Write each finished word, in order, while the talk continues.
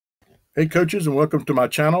Hey, coaches, and welcome to my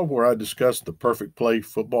channel where I discuss the Perfect Play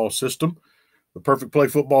football system. The Perfect Play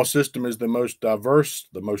football system is the most diverse,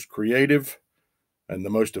 the most creative, and the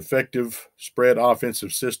most effective spread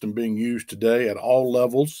offensive system being used today at all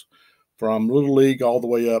levels, from Little League all the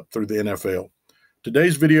way up through the NFL.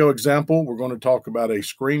 Today's video example, we're going to talk about a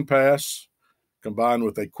screen pass combined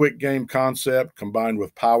with a quick game concept combined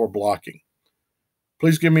with power blocking.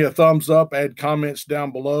 Please give me a thumbs up, add comments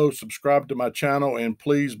down below, subscribe to my channel, and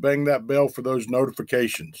please bang that bell for those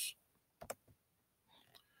notifications.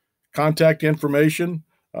 Contact information,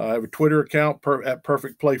 I have a Twitter account at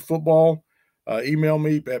Perfect Play Football. Email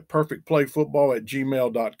me at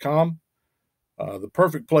perfectplayfootball@gmail.com. The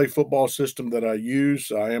Perfect Play football system that I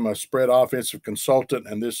use, I am a spread offensive consultant,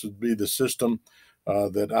 and this would be the system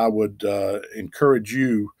that I would encourage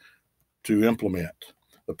you to implement.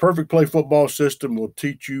 The Perfect Play football system will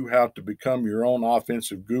teach you how to become your own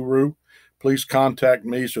offensive guru. Please contact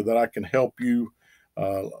me so that I can help you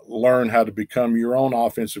learn how to become your own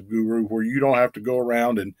offensive guru, where you don't have to go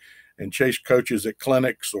around and chase coaches at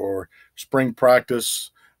clinics or spring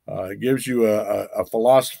practice. It gives you a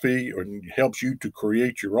philosophy, or helps you to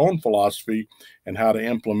create your own philosophy and how to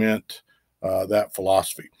implement that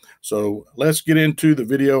philosophy. So let's get into the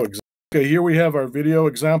video. Okay, here we have our video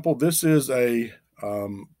example. This is a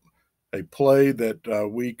play that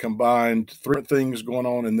we combined three things going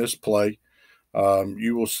on in this play.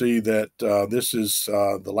 You will see that this is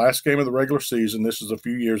the last game of the regular season. This is a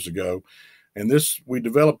few years ago. And we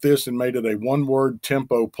developed this and made it a one-word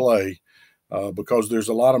tempo play because there's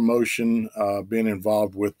a lot of motion being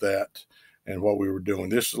involved with that and what we were doing.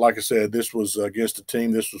 This, like I said, this was against a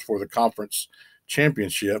team. This was for the conference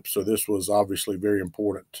championship. So this was obviously very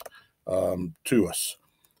important to us.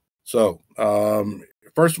 So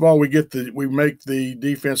first of all, we make the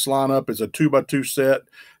defense line up as a 2-by-2 set.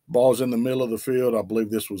 Ball's in the middle of the field. I believe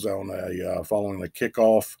this was on following a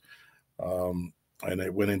kickoff, and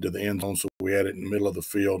it went into the end zone. So we had it in the middle of the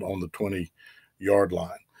field on the 20-yard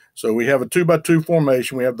line. So we have a 2-by-2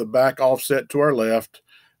 formation. We have the back offset to our left,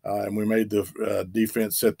 and we made the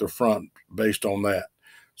defense set the front based on that.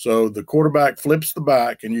 So the quarterback flips the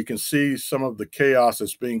back, and you can see some of the chaos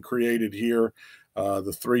that's being created here.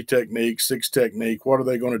 The 3 technique, 6 technique. What are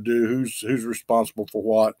they going to do? Who's responsible for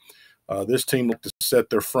what? This team looked to set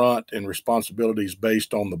their front and responsibilities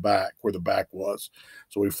based on the back, where the back was.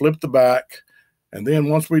 So we flipped the back, and then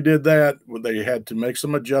once we did that, they had to make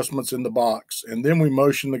some adjustments in the box, and then we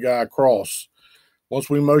motioned the guy across. Once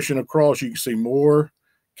we motion across, you can see more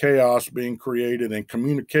chaos being created and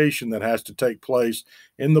communication that has to take place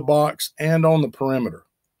in the box and on the perimeter.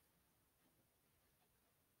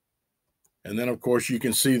 And then, of course, you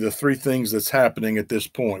can see the 3 things that's happening at this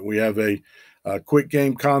point. We have a quick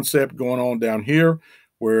game concept going on down here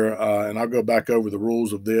where, and I'll go back over the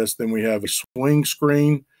rules of this. Then we have a swing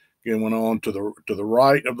screen going on to the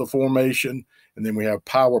right of the formation. And then we have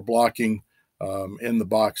power blocking in the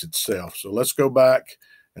box itself. So let's go back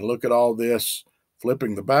and look at all this.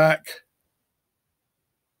 Flipping the back,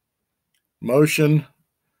 motion.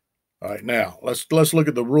 All right, now let's look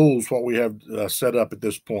at the rules, what we have set up at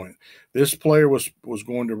this point. This player was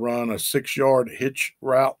going to run a 6-yard hitch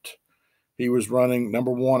route. He was running, number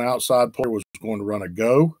 1 outside player was going to run a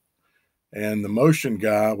go, and the motion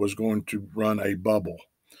guy was going to run a bubble.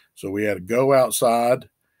 So we had a go outside,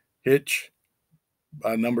 hitch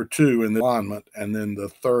by number 2 in the alignment, and then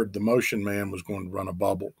the motion man was going to run a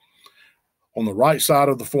bubble. On the right side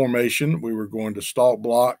of the formation, we were going to stalk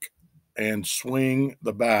block and swing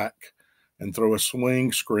the back and throw a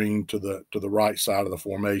swing screen to the right side of the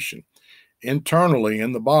formation. Internally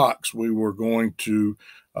in the box, we were going to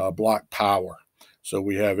block power. So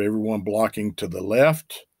we have everyone blocking to the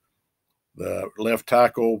left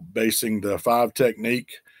tackle basing the 5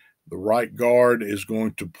 technique. The right guard is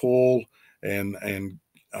going to pull and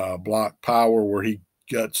block power where he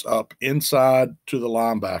gets up inside to the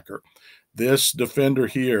linebacker. This defender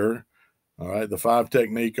here, all right, the 5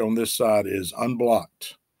 technique on this side is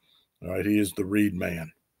unblocked. All right, he is the read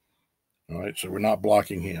man. All right, so we're not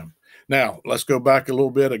blocking him. Now, let's go back a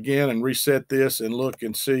little bit again and reset this and look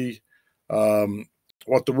and see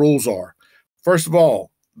what the rules are. First of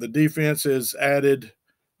all, the defense is added,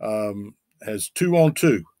 has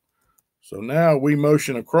 2-on-2. So now we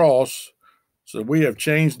motion across. So we have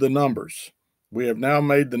changed the numbers. We have now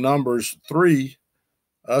made the numbers 3,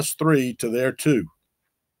 us 3 to their 2.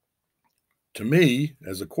 To me,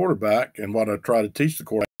 as a quarterback, and what I try to teach the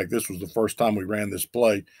quarterback, this was the first time we ran this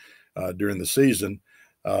play during the season,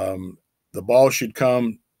 the ball should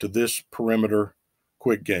come to this perimeter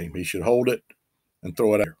quick game. He should hold it and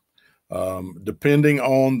throw it out. depending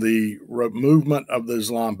on the movement of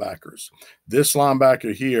those linebackers. This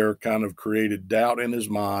linebacker here kind of created doubt in his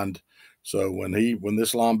mind. So when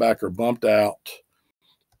this linebacker bumped out,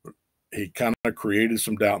 he kind of created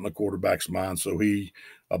some doubt in the quarterback's mind. So he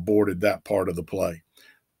aborted that part of the play.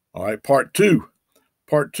 All right, part two.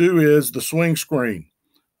 Part two is the swing screen.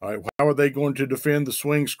 All right, how are they going to defend the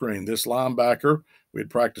swing screen? This linebacker, we had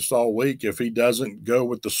practiced all week. If he doesn't go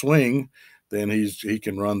with the swing, then he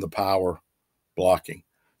can run the power blocking.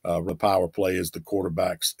 The power play is the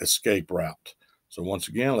quarterback's escape route. So once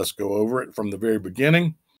again, let's go over it from the very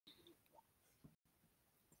beginning.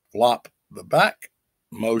 Flop the back,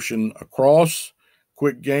 motion across,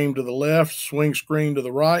 quick game to the left, swing screen to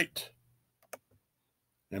the right,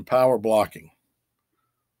 and power blocking.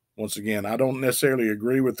 Once again, I don't necessarily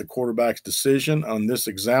agree with the quarterback's decision on this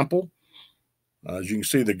example. As you can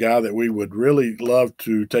see, the guy that we would really love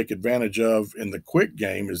to take advantage of in the quick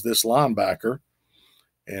game is this linebacker.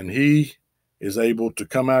 And he is able to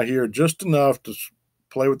come out here just enough to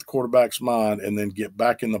play with the quarterback's mind and then get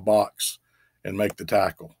back in the box and make the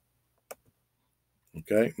tackle.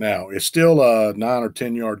 Okay, now it's still a 9 or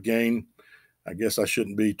 10 yard gain. I guess I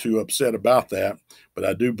shouldn't be too upset about that, but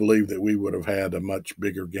I do believe that we would have had a much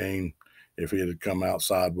bigger gain if he had come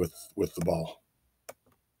outside with the ball.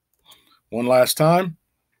 One last time.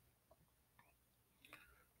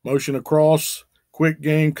 Motion across, quick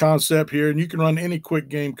game concept here, and you can run any quick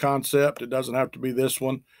game concept. It doesn't have to be this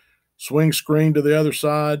one. Swing screen to the other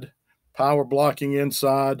side, power blocking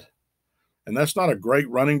inside. And that's not a great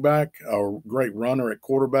running back or great runner at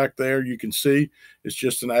quarterback there. You can see it's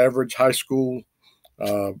just an average high school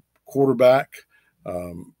quarterback.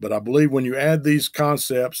 But I believe when you add these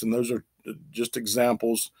concepts, and those are just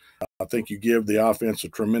examples, I think you give the offense a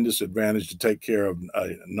tremendous advantage to take care of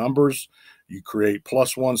numbers. You create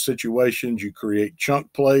 +1 situations. You create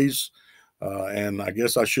chunk plays. And I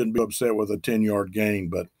guess I shouldn't be upset with a 10-yard gain,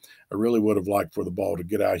 but I really would have liked for the ball to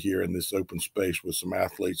get out here in this open space with some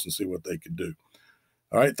athletes and see what they could do.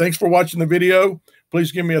 All right, thanks for watching the video.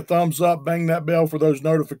 Please give me a thumbs up, bang that bell for those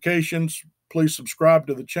notifications. Please subscribe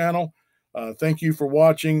to the channel. Thank you for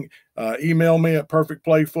watching. Email me at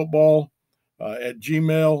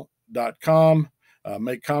perfectplayfootball@gmail.com.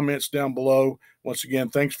 Make comments down below. Once again,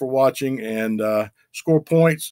 thanks for watching, and score points